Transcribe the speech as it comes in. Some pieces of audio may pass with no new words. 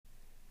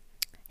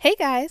Hey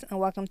guys, and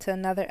welcome to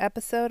another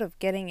episode of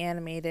Getting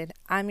Animated.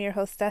 I'm your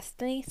host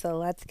Destiny, so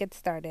let's get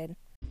started.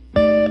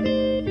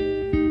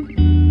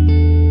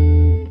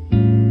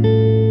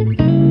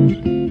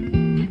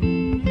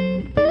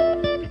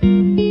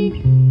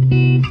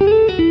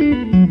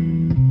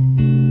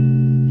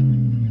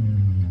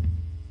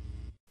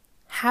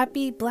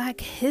 Happy Black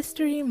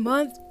History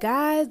Month,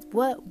 guys.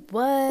 What?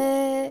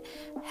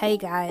 Hey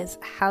guys,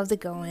 how's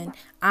it going?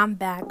 I'm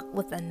back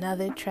with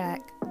another track.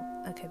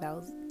 Okay, that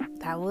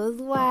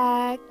was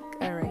whack.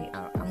 All right,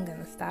 I'm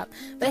gonna stop.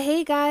 But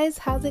hey guys,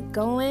 how's it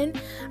going?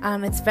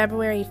 It's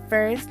February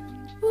 1st.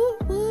 Woo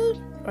woo.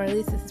 Or at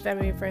least this is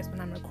February 1st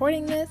when I'm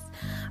recording this.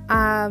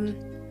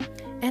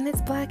 And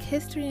it's Black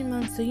History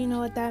Month, so you know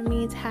what that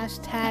means.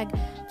 Hashtag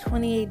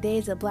 28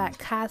 days of black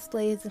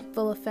cosplays in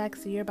full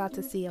effect. So you're about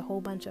to see a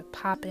whole bunch of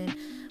poppin'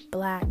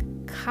 black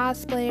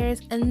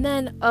cosplayers. And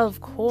then,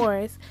 of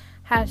course,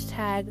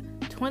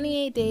 hashtag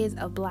 28 days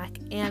of black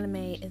anime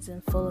is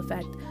in full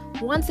effect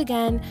once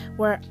again,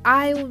 where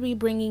I will be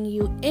bringing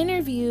you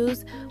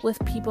interviews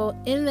with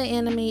people in the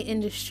anime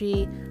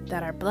industry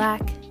that are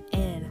black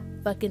and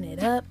fucking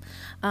it up.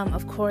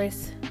 Of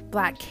course,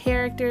 black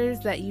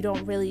characters that you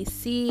don't really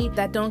see,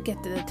 that don't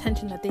get the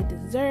attention that they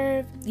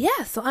deserve.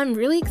 Yeah, so I'm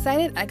really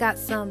excited. I got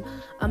some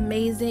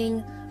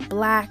amazing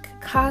black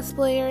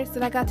cosplayers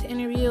that I got to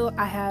interview.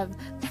 I have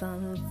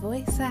some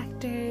voice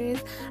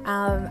actors.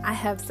 I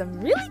have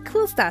some really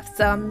cool stuff.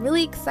 So I'm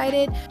really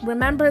excited.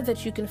 Remember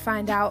that you can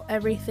find out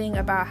everything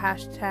about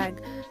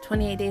hashtag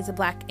 28 days of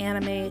black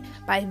anime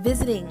by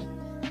visiting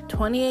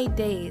 28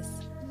 days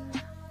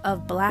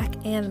of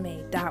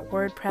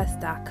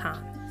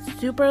blackanime.wordpress.com.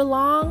 Super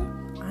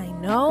long, I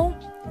know.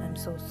 I'm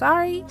so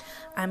sorry.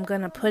 I'm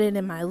gonna put it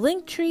in my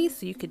link tree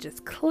so you could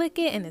just click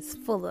it and it's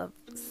full of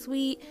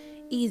sweet,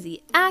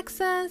 easy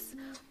access.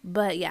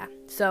 But yeah,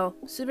 so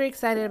super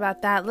excited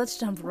about that. Let's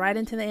jump right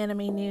into the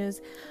anime news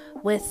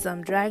with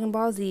some Dragon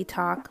Ball Z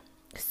talk.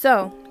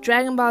 So,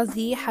 Dragon Ball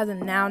Z has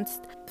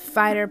announced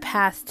Fighter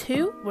Pass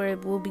 2, where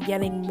we'll be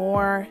getting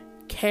more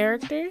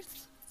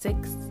characters.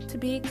 6 to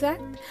be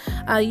exact.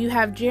 You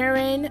have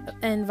Jiren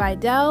and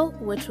Videl,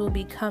 which will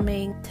be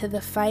coming to the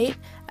fight,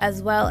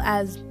 as well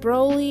as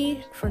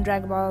Broly from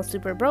Dragon Ball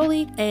Super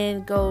Broly,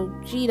 and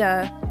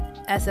Gogeta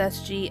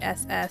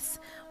SSGSS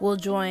will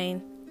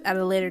join at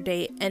a later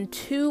date, and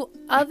 2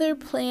 other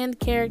planned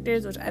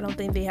characters, which I don't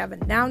think they have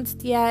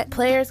announced yet.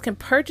 Players can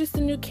purchase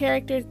the new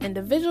characters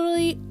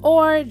individually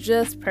or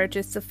just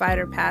purchase the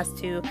Fighter Pass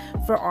 2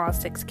 for all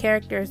 6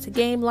 characters. The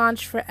game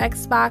launched for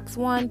Xbox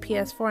One,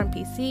 PS4, and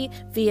PC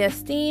via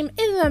Steam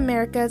in the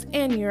Americas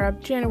and Europe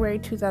January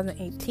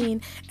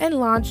 2018 and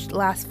launched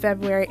last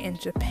February in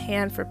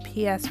Japan for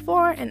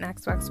PS4 and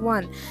Xbox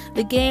One.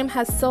 The game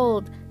has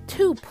sold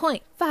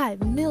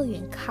 2.5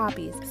 million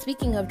copies.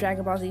 Speaking of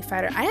Dragon Ball Z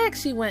Fighter, I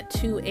actually went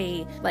to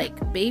a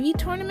baby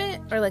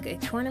tournament, or a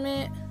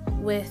tournament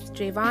with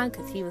Javon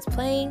because he was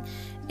playing,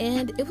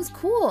 and it was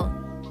cool.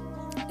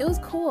 It was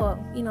cool.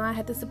 You know, I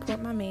had to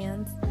support my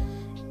mans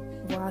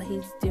while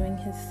he's doing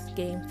his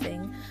game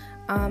thing.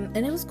 And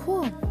it was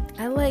cool.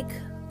 I like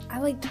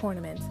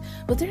tournaments,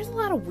 but there's a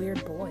lot of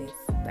weird boys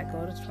that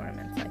go to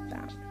tournaments like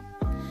that.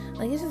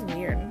 It's just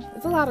weird.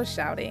 It's a lot of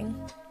shouting,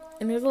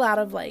 and there's a lot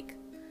of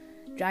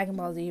Dragon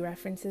Ball Z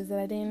references that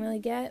I didn't really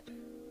get.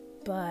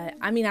 But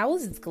I mean, I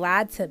was just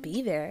glad to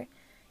be there.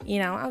 You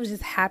know, I was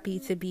just happy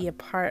to be a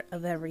part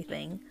of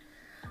everything.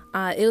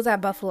 It was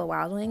at Buffalo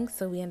Wild Wings,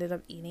 so we ended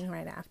up eating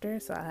right after.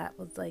 So that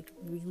was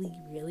really,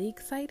 really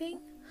exciting.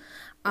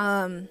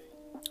 But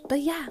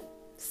yeah,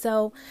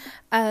 so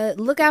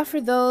look out for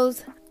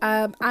those.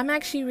 I'm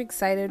actually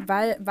excited.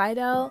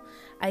 Videl,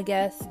 I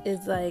guess, is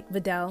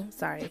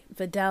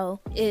Videl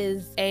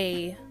is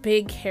a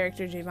big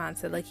character. Javon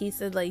said, he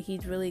said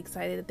he's really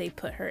excited that they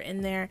put her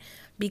in there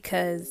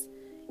because,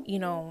 you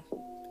know,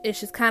 it's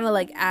just kind of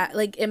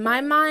in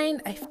my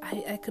mind,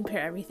 I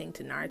compare everything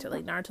to Naruto.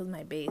 Naruto's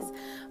my base,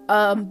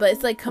 but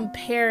it's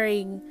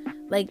comparing,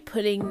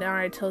 putting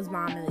Naruto's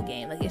mom in the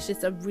game. It's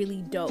just a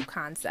really dope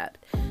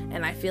concept,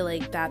 and I feel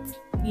that's,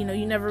 you know,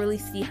 you never really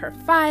see her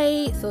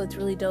fight, so it's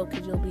really dope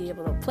because you'll be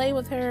able to play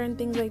with her and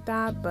things like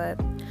that. But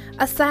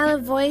A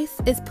Silent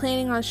Voice is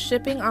planning on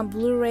shipping on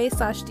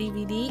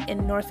Blu-ray/DVD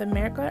in North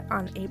America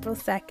on April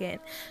 2nd.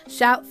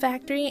 Shout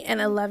Factory and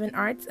 11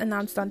 Arts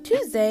announced on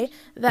Tuesday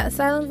that A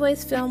Silent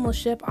Voice film will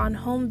ship on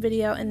home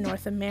video in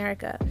North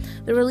America.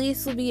 The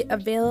release will be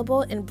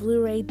available in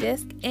Blu-ray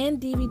disc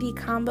and DVD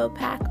combo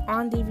pack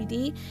on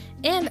DVD,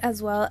 and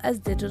as well as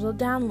digital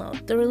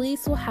download. The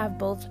release will have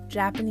both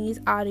Japanese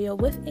audio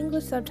with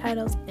English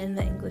subtitles in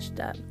the English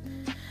dub.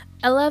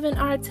 11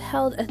 Arts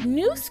held a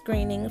new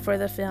screening for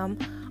the film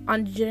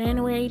on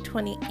January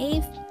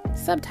 28th,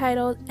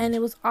 subtitled, and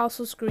it was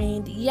also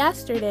screened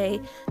yesterday,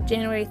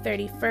 January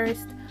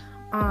 31st,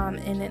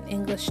 in an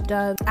English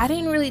dub. I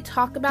didn't really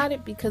talk about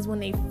it because when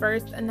they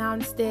first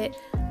announced it,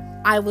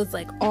 I was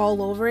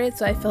all over it,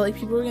 so I felt like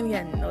people were gonna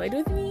get annoyed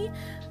with me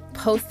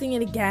posting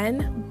it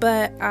again.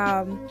 But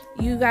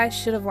you guys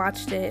should have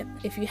watched it.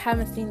 If you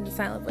haven't seen The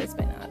Silent Voice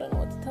by now, I don't know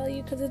what to tell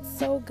you because it's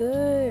so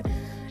good.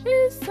 It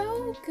is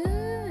so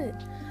good.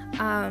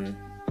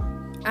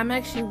 I'm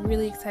actually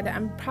really excited.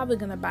 I'm probably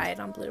gonna buy it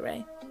on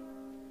Blu-ray.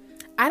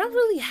 I don't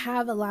really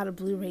have a lot of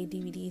Blu-ray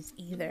DVDs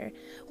either,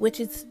 which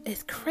is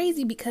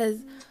crazy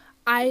because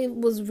I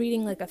was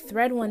reading like a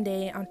thread one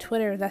day on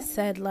Twitter that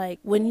said like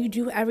when you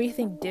do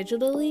everything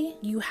digitally,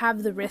 you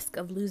have the risk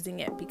of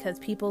losing it because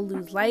people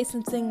lose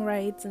licensing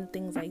rights and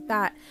things like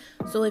that.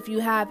 So if you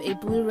have a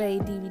Blu-ray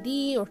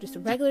DVD or just a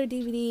regular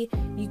DVD,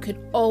 you could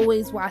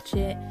always watch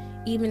it.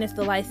 Even if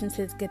the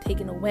licenses get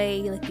taken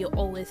away, like you'll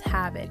always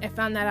have it. I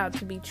found that out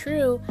to be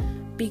true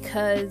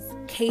because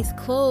Case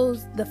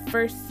Closed, the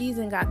first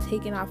season got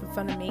taken off of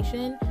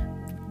Funimation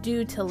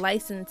due to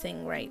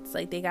licensing rights.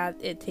 Like they got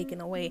it taken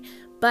away.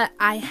 But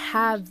I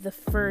have the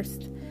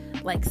first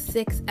like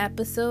 6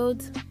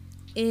 episodes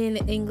in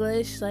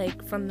English,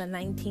 like from the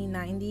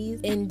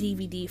 1990s in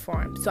DVD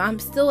form. So I'm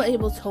still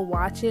able to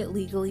watch it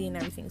legally and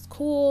everything's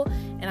cool.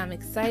 And I'm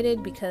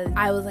excited because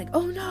I was like,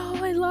 oh no,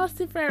 I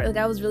lost it forever. Like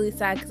I was really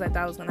sad because I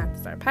thought I was gonna have to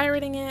start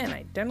pirating it and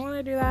I didn't want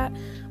to do that.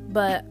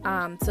 But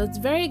so it's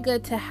very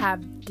good to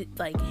have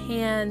like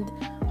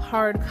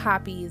hard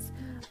copies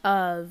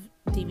of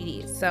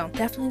DVDs. So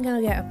definitely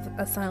gonna get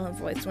a silent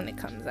voice when it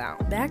comes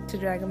out. Back to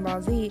Dragon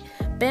Ball Z.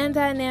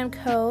 Bandai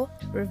Namco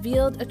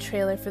revealed a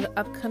trailer for the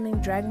upcoming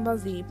Dragon Ball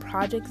Z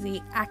Project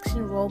Z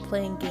action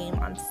role-playing game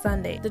on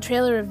Sunday. The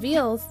trailer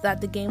reveals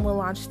that the game will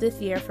launch this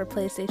year for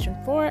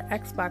PlayStation 4,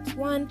 Xbox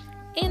One,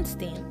 and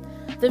Steam.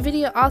 The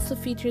video also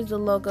features the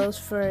logos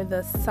for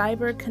the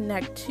Cyber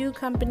Connect 2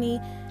 company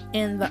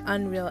and the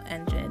Unreal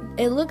Engine.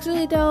 It looks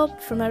really dope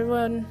from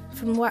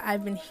what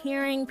I've been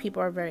hearing.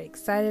 People are very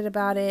excited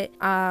about it.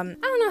 I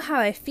don't know how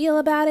I feel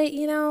about it,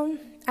 you know.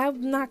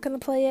 I'm not gonna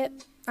play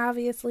it,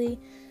 obviously.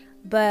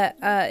 But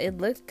it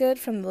looks good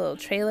from the little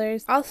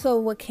trailers. Also,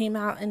 what came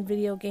out in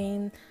video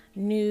game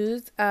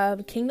news,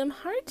 Kingdom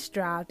Hearts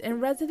dropped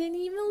and Resident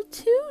Evil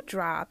 2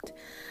 dropped.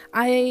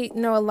 I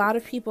know a lot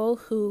of people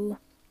who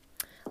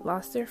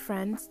lost their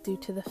friends due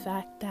to the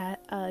fact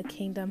that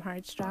Kingdom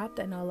Hearts dropped.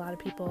 I know a lot of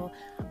people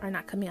are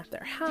not coming out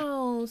their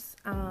house,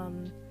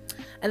 and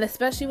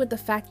especially with the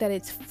fact that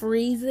it's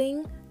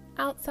freezing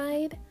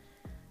outside,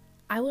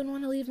 I wouldn't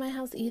want to leave my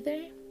house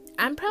either.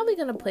 I'm probably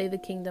gonna play the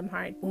Kingdom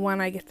Hearts when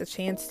I get the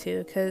chance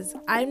to, because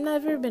I've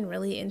never been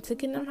really into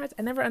Kingdom Hearts.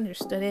 I never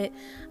understood it.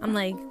 I'm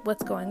like,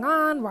 what's going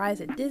on? Why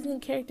is it Disney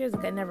characters?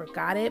 Like I never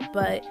got it,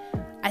 but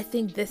I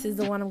think this is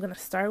the one I'm gonna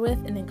start with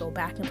and then go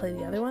back and play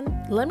the other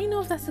one. Let me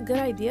know if that's a good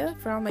idea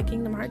for all my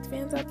Kingdom Hearts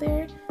fans out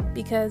there,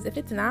 because if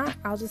it's not,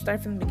 I'll just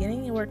start from the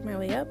beginning and work my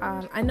way up.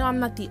 I know I'm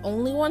not the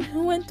only one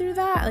who went through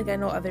that. Like I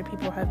know other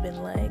people have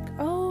been like,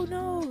 oh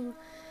no,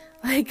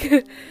 like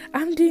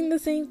I'm doing the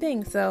same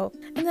thing. So,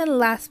 and then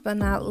last but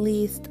not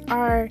least,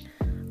 our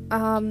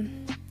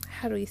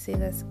how do we say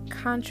this,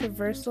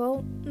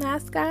 controversial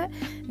mascot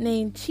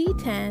named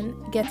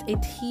Chi-Ten gets a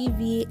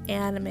TV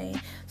anime.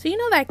 So you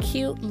know that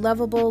cute,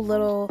 lovable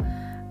little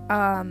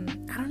I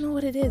don't know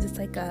what it is. It's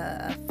like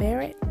a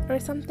ferret or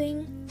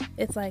something.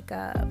 It's like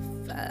a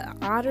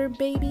otter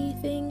baby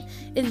thing.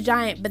 It's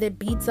giant, but it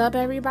beats up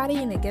everybody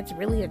and it gets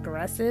really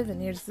aggressive.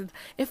 And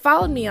it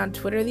followed me on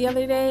Twitter the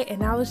other day,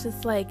 and I was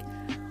just like,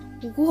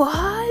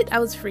 what? I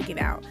was freaking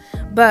out.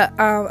 But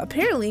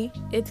apparently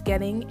it's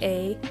getting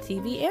a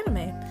TV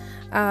anime.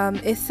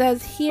 It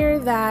says here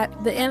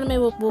that the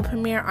anime will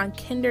premiere on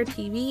Kinder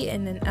TV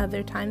and in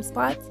other time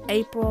slots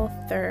April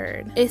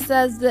 3rd. It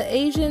says the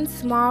Asian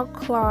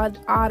small-clawed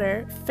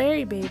otter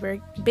fairy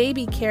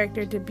baby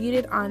character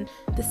debuted on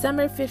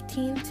December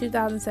 15,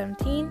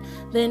 2017.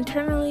 The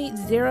internally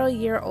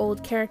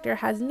 0-year-old character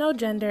has no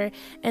gender,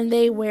 and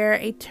they wear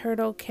a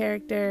turtle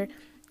character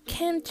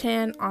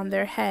Kim-chan on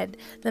their head.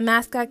 The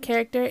mascot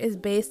character is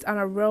based on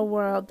a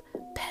real-world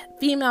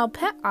female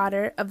pet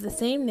otter of the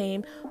same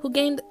name who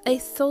gained a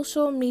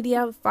social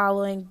media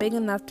following big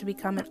enough to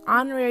become an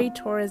honorary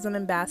tourism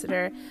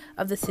ambassador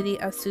of the city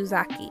of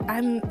Suzaki.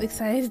 I'm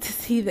excited to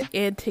see the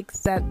antics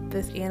that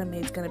this anime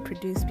is going to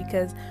produce,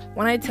 because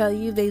when I tell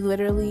you, they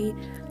literally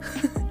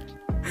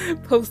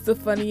post the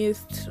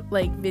funniest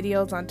like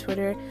videos on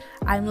Twitter.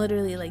 I'm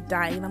literally like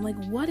dying. I'm like,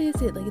 what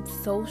is it? Like,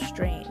 it's so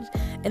strange.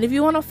 And if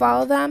you want to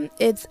follow them,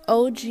 it's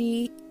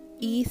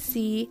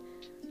OGEC.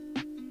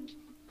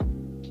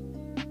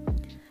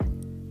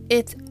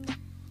 It's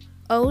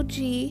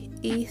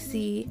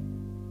OGEC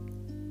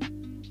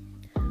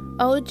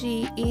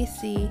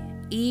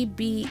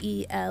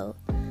EBEL.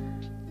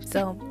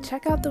 So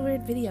check out the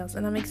weird videos,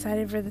 and I'm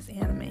excited for this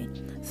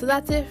anime. So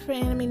that's it for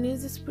anime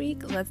news this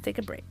week. Let's take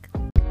a break.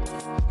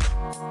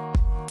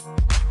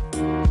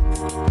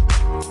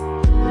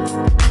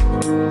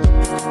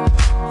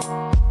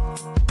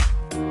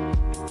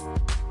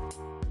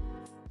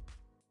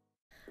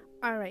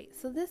 Alright,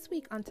 so this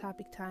week on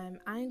Topic Time,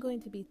 I'm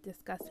going to be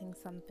discussing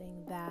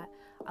something that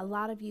a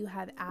lot of you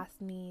have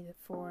asked me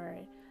for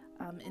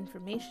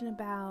information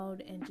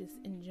about, and just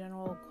in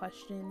general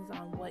questions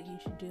on what you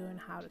should do and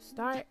how to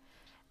start.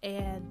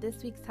 And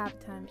this week's Topic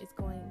Time is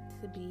going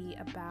to be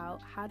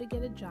about how to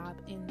get a job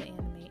in the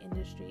anime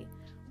industry,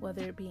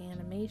 whether it be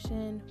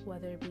animation,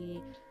 whether it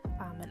be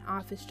an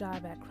office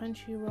job at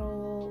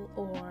Crunchyroll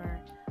or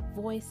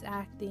voice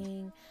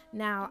acting.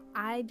 Now,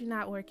 I do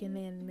not work in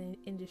the anime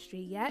industry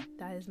yet.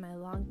 That is my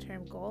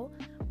long-term goal,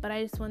 but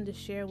I just wanted to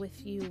share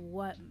with you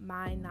what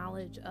my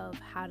knowledge of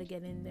how to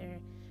get in there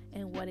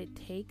and what it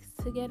takes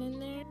to get in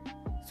there.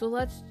 So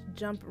let's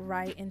jump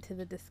right into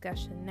the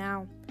discussion.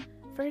 Now,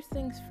 first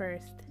things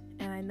first,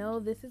 and I know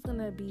this is going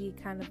to be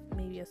kind of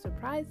maybe a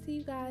surprise to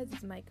you guys.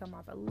 This might come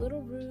off a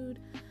little rude,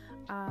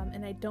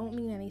 and I don't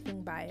mean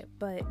anything by it,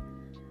 but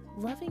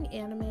loving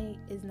anime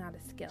is not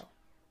a skill.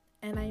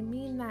 And I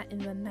mean that in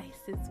the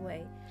nicest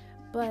way.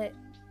 But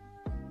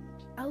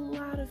a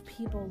lot of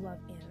people love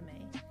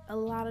anime. A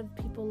lot of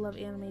people love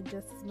anime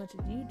just as much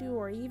as you do,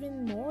 or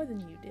even more than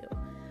you do.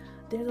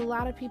 There's a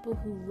lot of people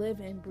who live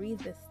and breathe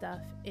this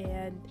stuff,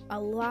 and a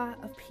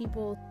lot of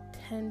people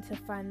tend to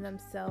find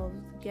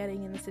themselves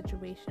getting in a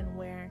situation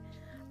where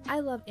I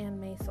love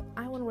anime, so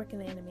I want to work in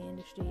the anime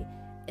industry,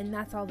 and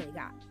that's all they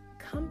got.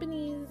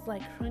 Companies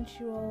like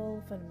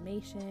Crunchyroll,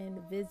 Funimation,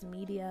 Viz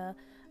Media,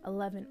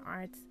 11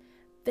 Arts,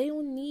 they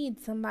will need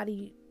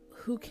somebody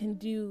who can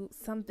do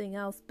something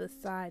else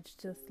besides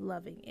just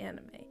loving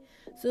anime.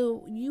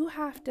 So you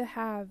have to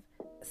have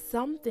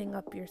something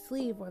up your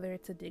sleeve, whether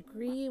it's a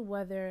degree,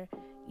 whether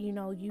you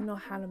know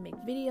how to make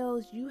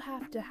videos. You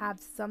have to have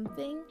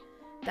something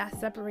that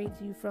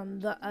separates you from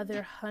the other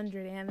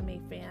 100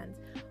 anime fans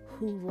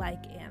who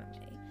like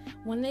anime.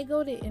 When they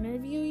go to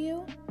interview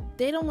you,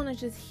 they don't want to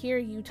just hear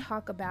you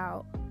talk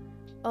about,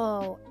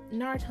 oh,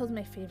 Naruto's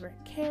my favorite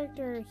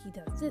character, he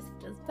does this,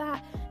 he does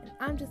that, and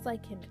I'm just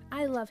like him, and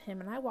I love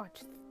him, and I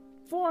watch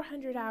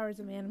 400 hours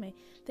of anime.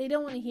 They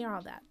don't want to hear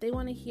all that. They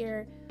want to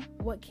hear,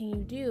 what can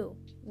you do?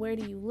 Where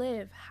do you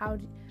live? How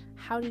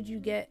did you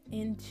get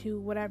into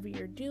whatever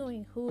you're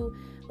doing?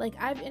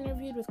 I've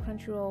interviewed with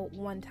Crunchyroll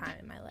one time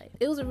in my life.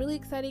 It was a really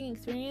exciting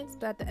experience,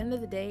 but at the end of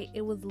the day,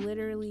 it was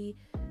literally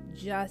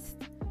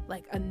just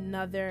like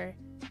another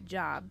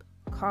job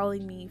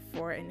calling me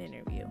for an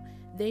interview.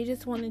 They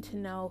just wanted to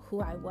know who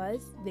I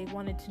was. They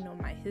wanted to know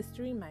my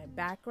history, my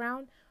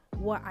background,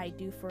 what I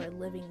do for a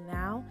living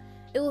now.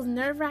 It was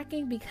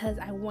nerve-wracking because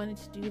I wanted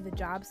to do the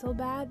job so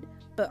bad,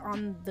 but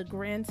on the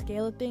grand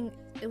scale of things,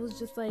 it was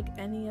just like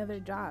any other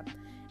job,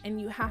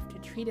 and you have to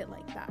treat it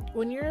like that.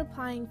 When you're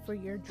applying for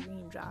your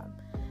dream job,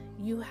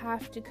 you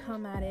have to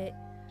come at it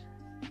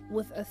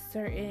with a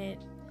certain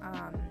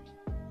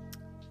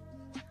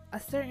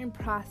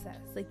process.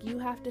 Like, you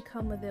have to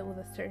come with it with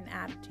a certain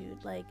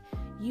attitude. Like,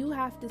 you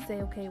have to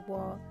say, okay,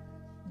 well,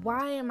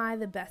 why am I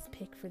the best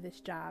pick for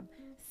this job?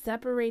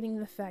 Separating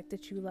the fact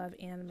that you love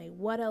anime,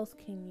 what else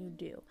can you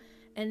do?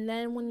 And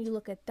then when you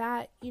look at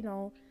that,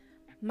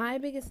 my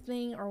biggest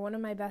thing, or one of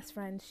my best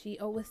friends, she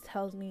always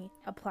tells me,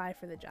 apply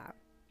for the job.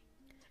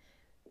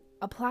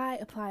 Apply,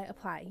 apply,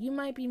 apply. You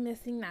might be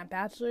missing that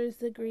bachelor's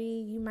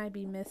degree. You might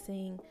be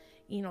missing,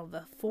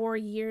 the 4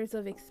 years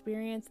of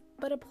experience,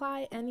 but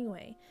apply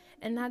anyway.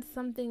 And that's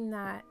something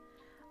that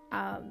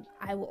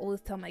I will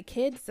always tell my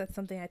kids. That's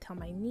something I tell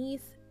my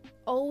niece.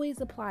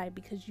 Always apply,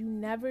 because you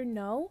never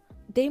know.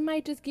 They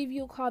might just give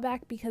you a call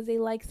back because they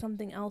like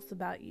something else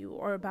about you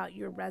or about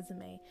your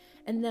resume.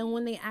 And then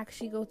when they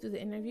actually go through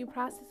the interview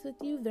process with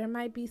you, there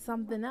might be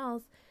something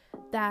else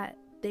that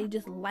they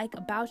just like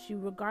about you,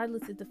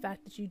 regardless of the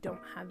fact that you don't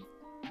have,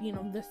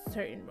 the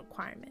certain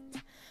requirements.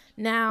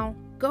 Now,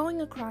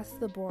 going across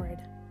the board,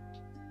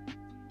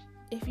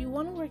 if you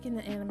want to work in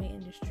the anime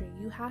industry,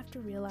 you have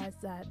to realize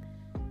that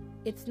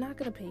it's not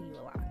going to pay you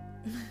a lot.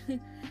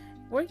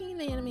 Working in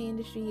the anime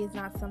industry is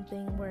not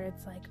something where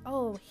it's like,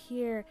 oh,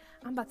 here,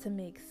 I'm about to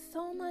make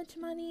so much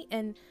money.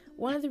 And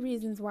one of the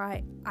reasons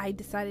why I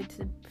decided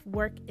to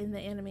work in the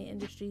anime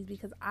industry is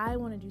because I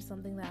want to do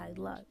something that I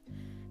love.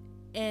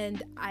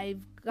 And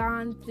I've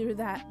gone through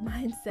that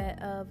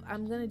mindset of,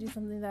 I'm going to do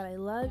something that I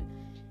love,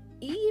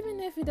 even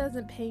if it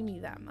doesn't pay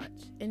me that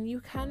much. And you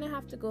kind of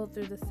have to go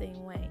through the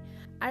same way.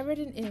 I read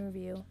an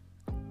interview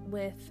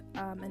with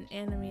an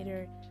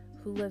animator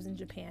who lives in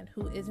Japan,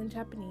 who isn't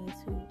Japanese,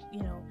 who,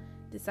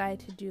 decided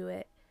to do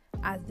it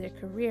as their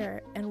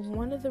career. And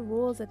one of the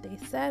rules that they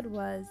said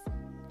was,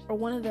 or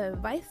one of the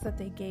advice that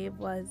they gave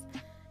was,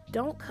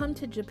 don't come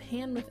to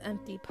Japan with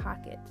empty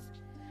pockets,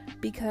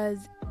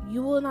 because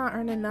you will not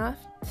earn enough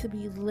to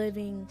be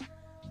living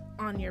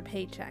on your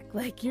paycheck.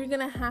 Like, you're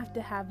gonna have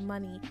to have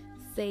money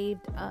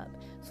saved up.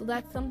 So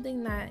that's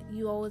something that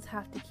you always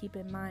have to keep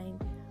in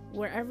mind.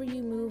 Wherever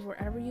you move,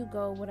 wherever you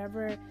go,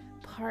 whatever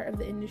part of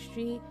the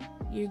industry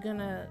you're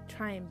gonna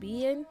try and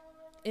be in,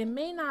 it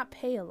may not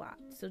pay a lot.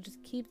 So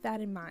just keep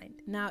that in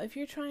mind. Now, if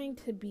you're trying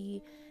to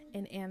be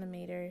an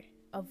animator,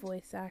 a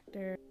voice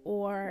actor,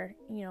 or,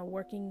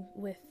 working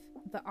with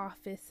the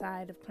office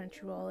side of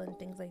Crunchyroll and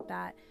things like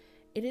that,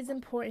 it is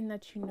important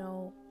that you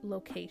know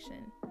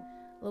location.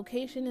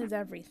 Location is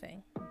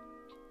everything.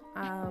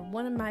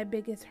 One of my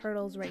biggest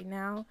hurdles right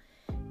now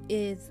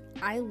is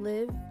I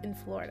live in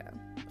Florida.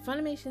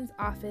 Funimation's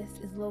office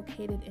is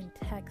located in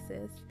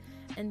Texas,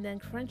 and then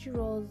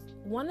Crunchyroll's,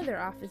 one of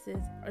their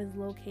offices is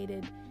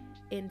located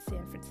in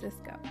San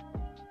Francisco.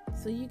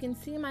 So you can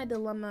see my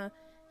dilemma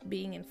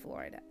being in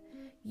Florida.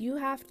 You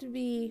have to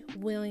be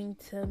willing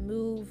to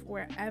move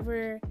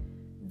wherever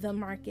the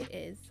market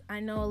is. I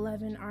know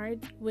 11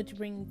 Arts, which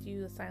brings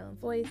you a silent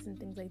voice and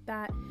things like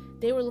that.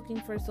 They were looking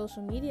for a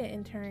social media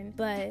intern,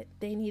 but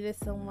they needed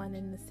someone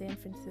in the San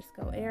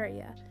Francisco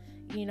area.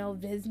 You know,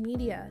 Viz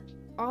Media.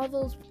 All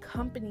those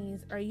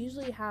companies are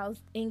usually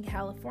housed in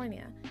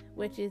California,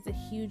 which is a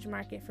huge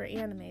market for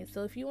anime.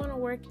 So if you want to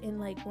work in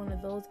like one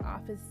of those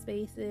office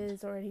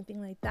spaces or anything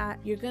like that,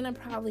 you're gonna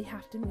probably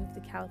have to move to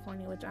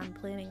California, which I'm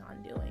planning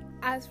on doing.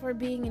 As for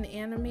being an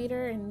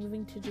animator and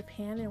moving to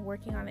Japan and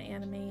working on an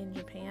anime in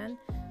Japan,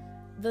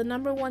 the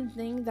number one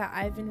thing that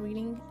I've been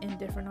reading in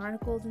different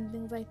articles and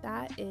things like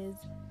that is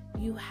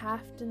you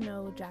have to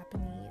know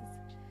Japanese.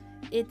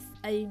 It's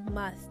a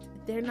must.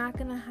 They're not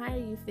going to hire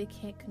you if they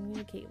can't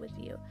communicate with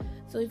you.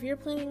 So if you're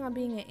planning on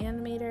being an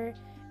animator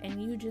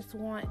and you just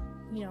want,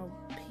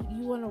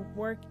 you want to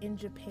work in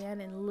Japan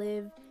and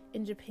live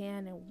in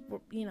Japan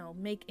and,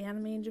 make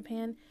anime in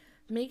Japan,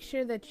 make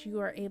sure that you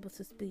are able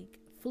to speak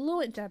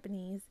fluent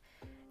Japanese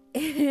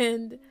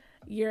and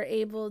you're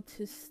able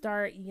to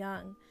start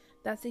young.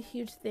 That's a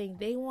huge thing.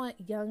 They want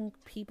young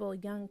people,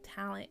 young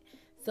talent.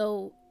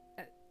 So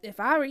if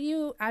I were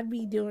you, I'd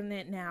be doing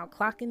it now,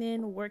 clocking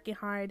in, working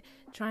hard,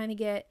 trying to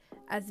get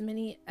as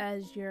many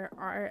as your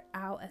art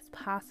out as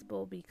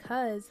possible,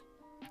 because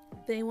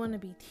they want to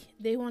be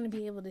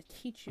able to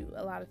teach you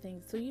a lot of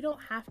things. So you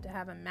don't have to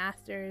have a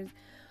master's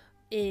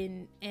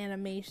in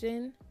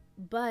animation,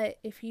 but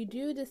if you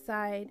do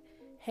decide,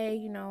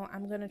 hey,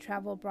 I'm going to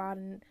travel abroad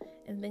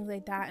and things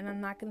like that, and I'm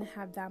not going to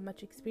have that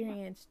much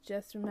experience,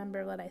 just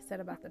remember what I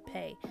said about the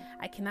pay.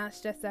 I cannot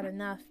stress that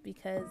enough,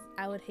 because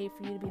I would hate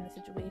for you to be in a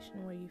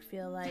situation where you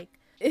feel like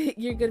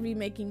you're going to be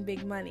making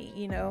big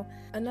money,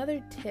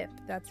 Another tip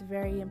that's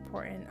very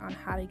important on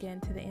how to get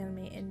into the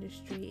anime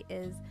industry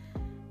is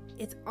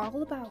it's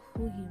all about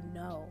who you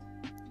know.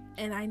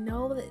 And I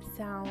know that it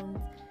sounds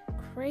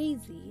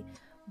crazy,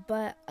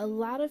 but a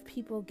lot of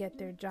people get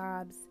their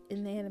jobs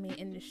in the anime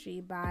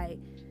industry by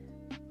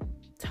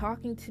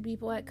talking to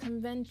people at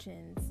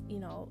conventions,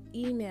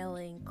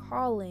 emailing,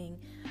 calling,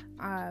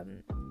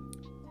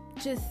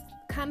 just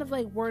kind of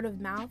like word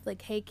of mouth,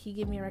 like, hey, can you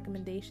give me a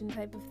recommendation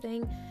type of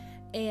thing.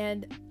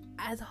 And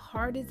as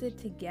hard as it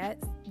to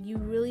get, you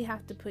really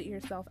have to put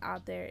yourself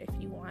out there if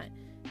you want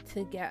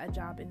to get a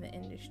job in the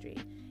industry.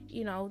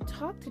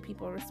 Talk to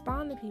people,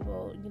 respond to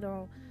people,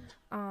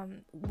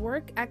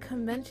 work at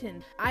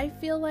conventions. I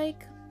feel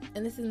like,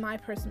 and this is my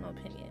personal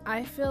opinion,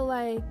 I feel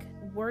like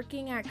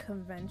working at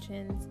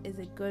conventions is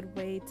a good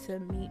way to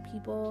meet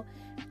people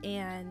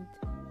and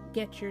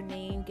get your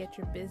name, get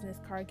your business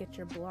card, get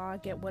your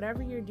blog, get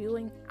whatever you're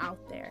doing out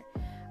there.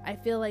 I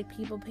feel like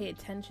people pay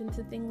attention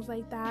to things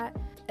like that,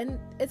 and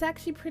it's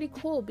actually pretty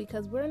cool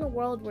because we're in a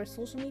world where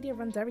social media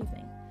runs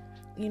everything.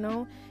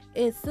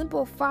 It's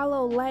simple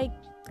follow, like,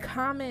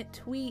 comment,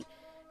 tweet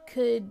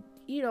could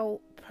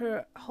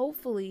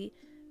hopefully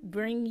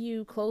bring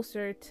you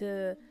closer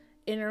to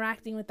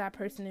interacting with that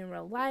person in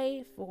real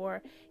life,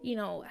 or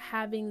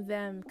having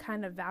them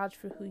kind of vouch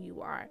for who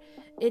you are.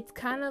 It's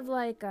kind of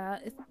like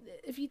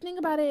if you think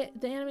about it,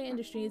 the anime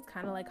industry is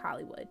kind of like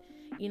Hollywood.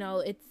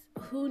 It's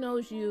who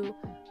knows you,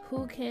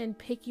 who can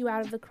pick you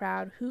out of the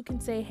crowd, who can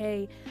say,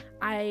 hey,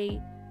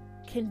 I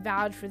can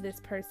vouch for this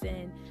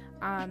person,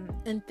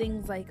 and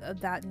things like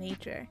of that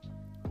nature.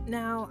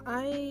 Now,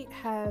 I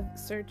have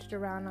searched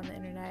around on the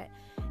internet,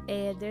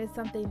 and there's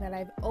something that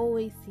I've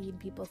always seen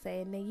people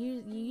say, and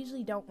you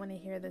usually don't want to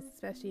hear this,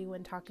 especially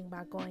when talking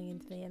about going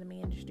into the anime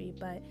industry,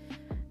 but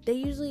they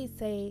usually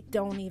say,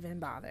 don't even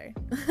bother.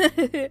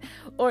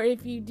 Or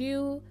if you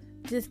do,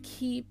 just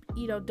keep,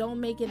 don't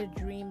make it a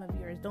dream of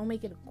yours. Don't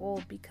make it a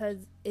goal, because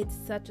it's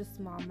such a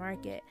small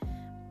market.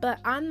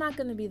 But I'm not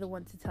going to be the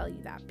one to tell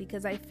you that,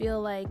 because I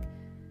feel like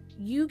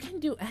you can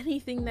do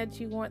anything that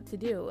you want to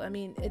do. I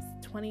mean, it's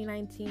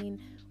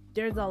 2019.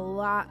 There's a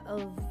lot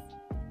of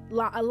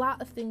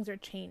things are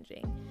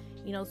changing.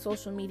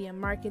 Social media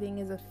marketing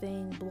is a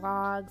thing,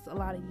 blogs, a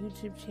lot of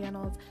YouTube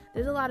channels.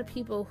 There's a lot of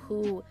people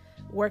who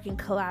work in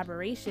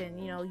collaboration.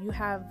 You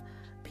have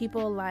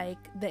people like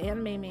the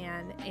Anime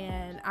Man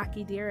and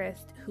Aki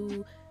Dearest,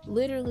 who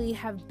literally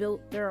have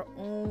built their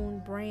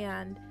own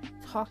brand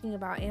talking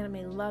about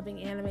anime,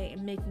 loving anime,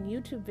 and making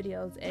YouTube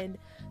videos and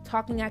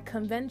talking at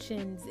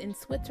conventions in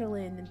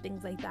Switzerland and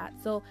things like that.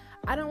 So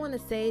I don't want to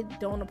say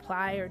don't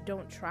apply or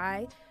don't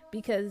try,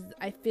 because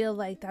I feel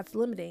like that's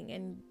limiting,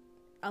 and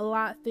a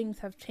lot of things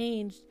have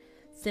changed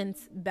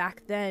since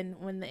back then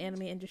when the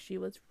anime industry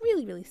was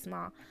really, really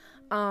small.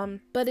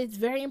 But it's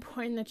very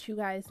important that you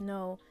guys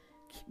know,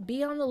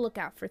 be on the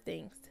lookout for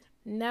things.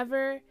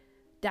 Never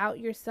doubt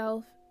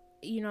yourself.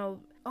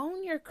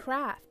 Own your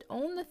craft.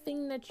 Own the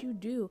thing that you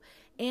do.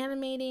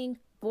 Animating,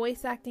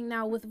 voice acting.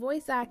 Now, with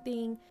voice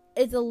acting,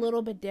 it's a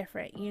little bit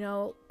different.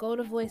 Go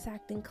to voice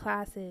acting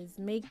classes,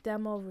 make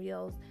demo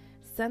reels,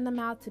 send them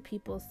out to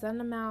people, send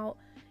them out.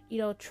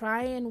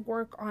 Try and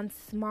work on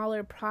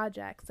smaller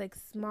projects, like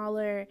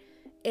smaller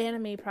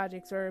anime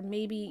projects, or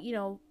maybe,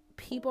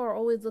 people are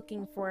always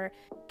looking for,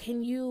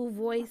 can you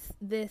voice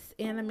this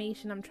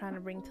animation I'm trying to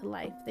bring to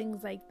life?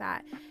 Things like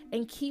that.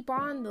 And keep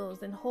on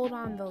those and hold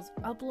on those.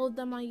 Upload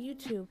them on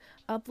YouTube.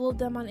 Upload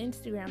them on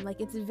Instagram. Like,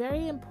 it's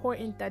very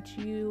important that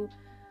you,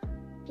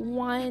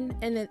 one,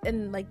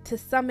 and like, to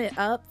sum it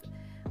up,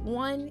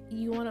 one,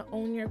 you want to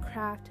own your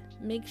craft.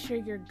 Make sure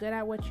you're good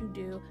at what you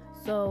do,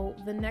 so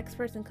the next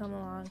person come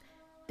along,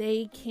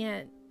 they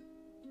can't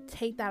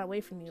take that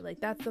away from you. Like,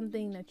 that's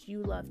something that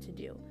you love to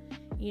do.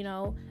 You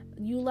know,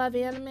 you love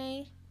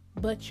anime,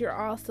 but you're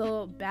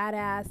also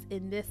badass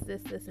in this,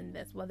 and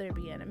this, whether it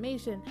be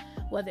animation,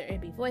 whether it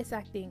be voice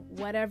acting,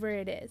 whatever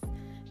it is.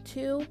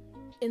 Two,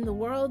 in the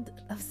world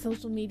of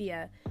social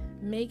media,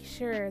 make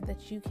sure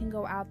that you can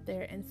go out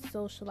there and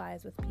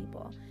socialize with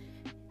people.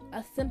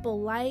 A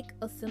simple like,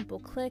 a simple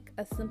click,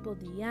 a simple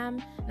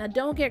DM. Now,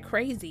 don't get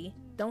crazy.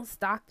 Don't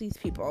stalk these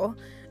people.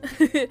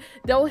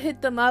 Don't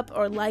hit them up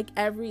or like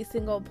every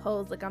single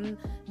post. Like, I'm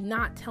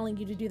not telling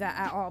you to do that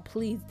at all.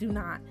 Please do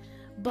not.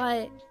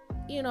 But,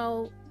 you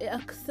know,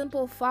 a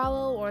simple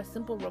follow or a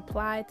simple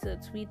reply to a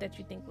tweet that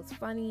you think was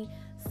funny,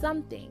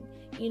 something,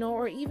 you know,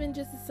 or even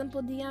just a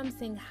simple DM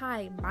saying,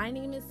 hi, my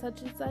name is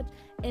such and such,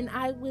 and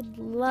I would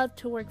love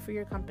to work for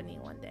your company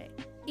one day.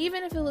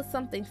 Even if it was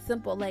something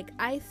simple, like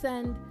I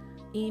send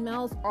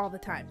emails all the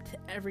time to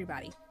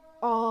everybody.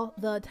 All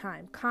the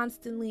time,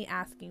 constantly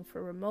asking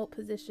for remote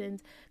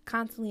positions,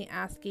 constantly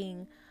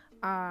asking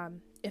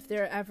if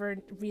there are ever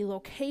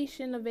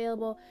relocation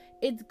available.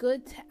 It's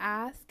good to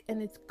ask,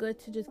 and it's good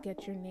to just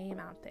get your name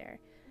out there.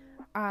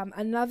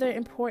 Another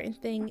important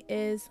thing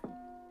is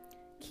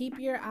keep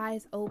your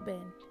eyes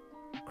open.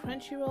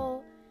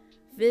 Crunchyroll,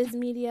 Viz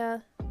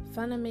Media,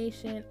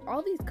 Funimation,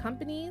 all these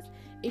companies,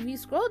 if you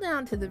scroll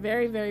down to the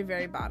very, very,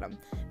 very bottom,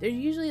 there's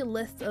usually a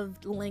list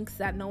of links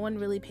that no one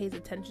really pays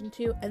attention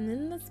to, and then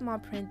in the small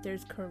print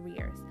there's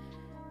careers.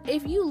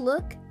 If you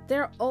look,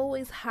 they're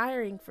always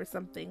hiring for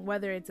something,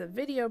 whether it's a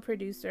video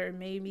producer,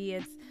 maybe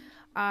it's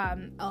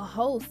a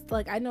host.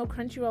 Like, I know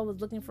Crunchyroll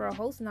was looking for a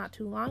host not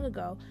too long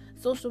ago,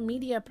 social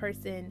media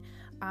person,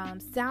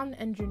 sound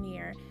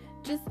engineer.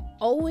 Just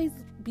always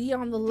be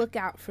on the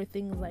lookout for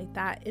things like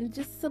that, and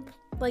just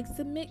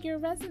submit your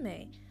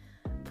resume,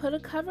 put a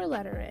cover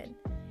letter in.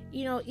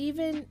 You know,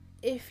 even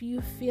if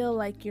you feel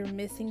like you're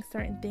missing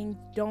certain things,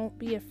 don't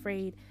be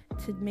afraid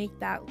to make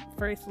that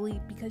first leap,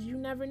 because you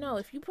never know.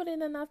 If you put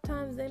in enough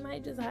times, they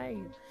might just hire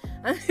you.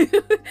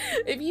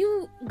 If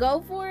you go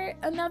for it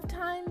enough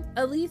times,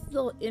 at least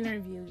they'll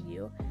interview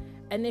you.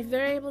 And if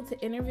they're able to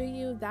interview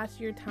you, that's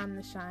your time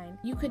to shine.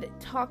 You could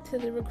talk to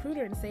the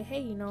recruiter and say,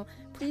 hey, you know,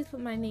 please put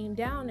my name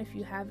down if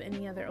you have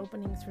any other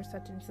openings for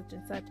such and such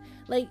and such.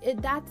 Like,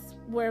 that's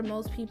where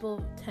most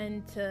people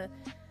tend to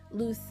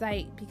lose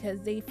sight,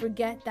 because they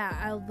forget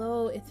that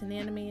although it's an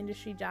anime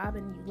industry job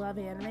and you love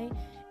anime,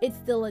 it's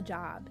still a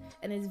job.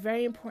 And it's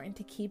very important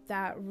to keep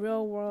that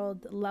real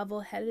world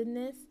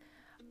level-headedness.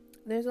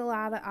 There's a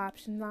lot of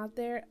options out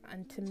there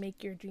and to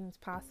make your dreams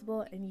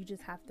possible, and you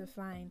just have to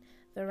find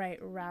the right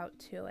route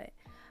to it.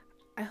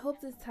 I hope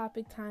this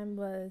topic time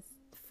was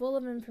full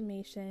of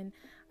information.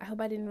 I hope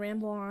I didn't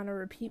ramble on or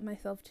repeat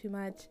myself too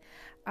much.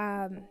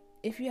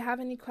 If you have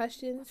any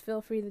questions,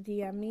 feel free to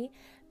DM me.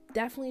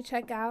 Definitely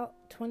check out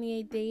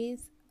 28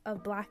 Days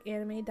of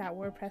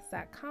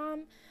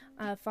blackanime.wordpress.com.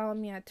 Follow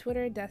me on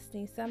Twitter,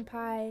 Destiny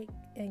Senpai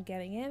and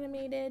Getting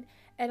Animated,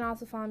 and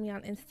also follow me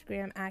on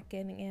Instagram at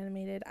Getting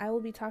Animated. I will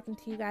be talking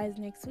to you guys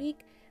next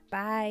week.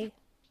 Bye.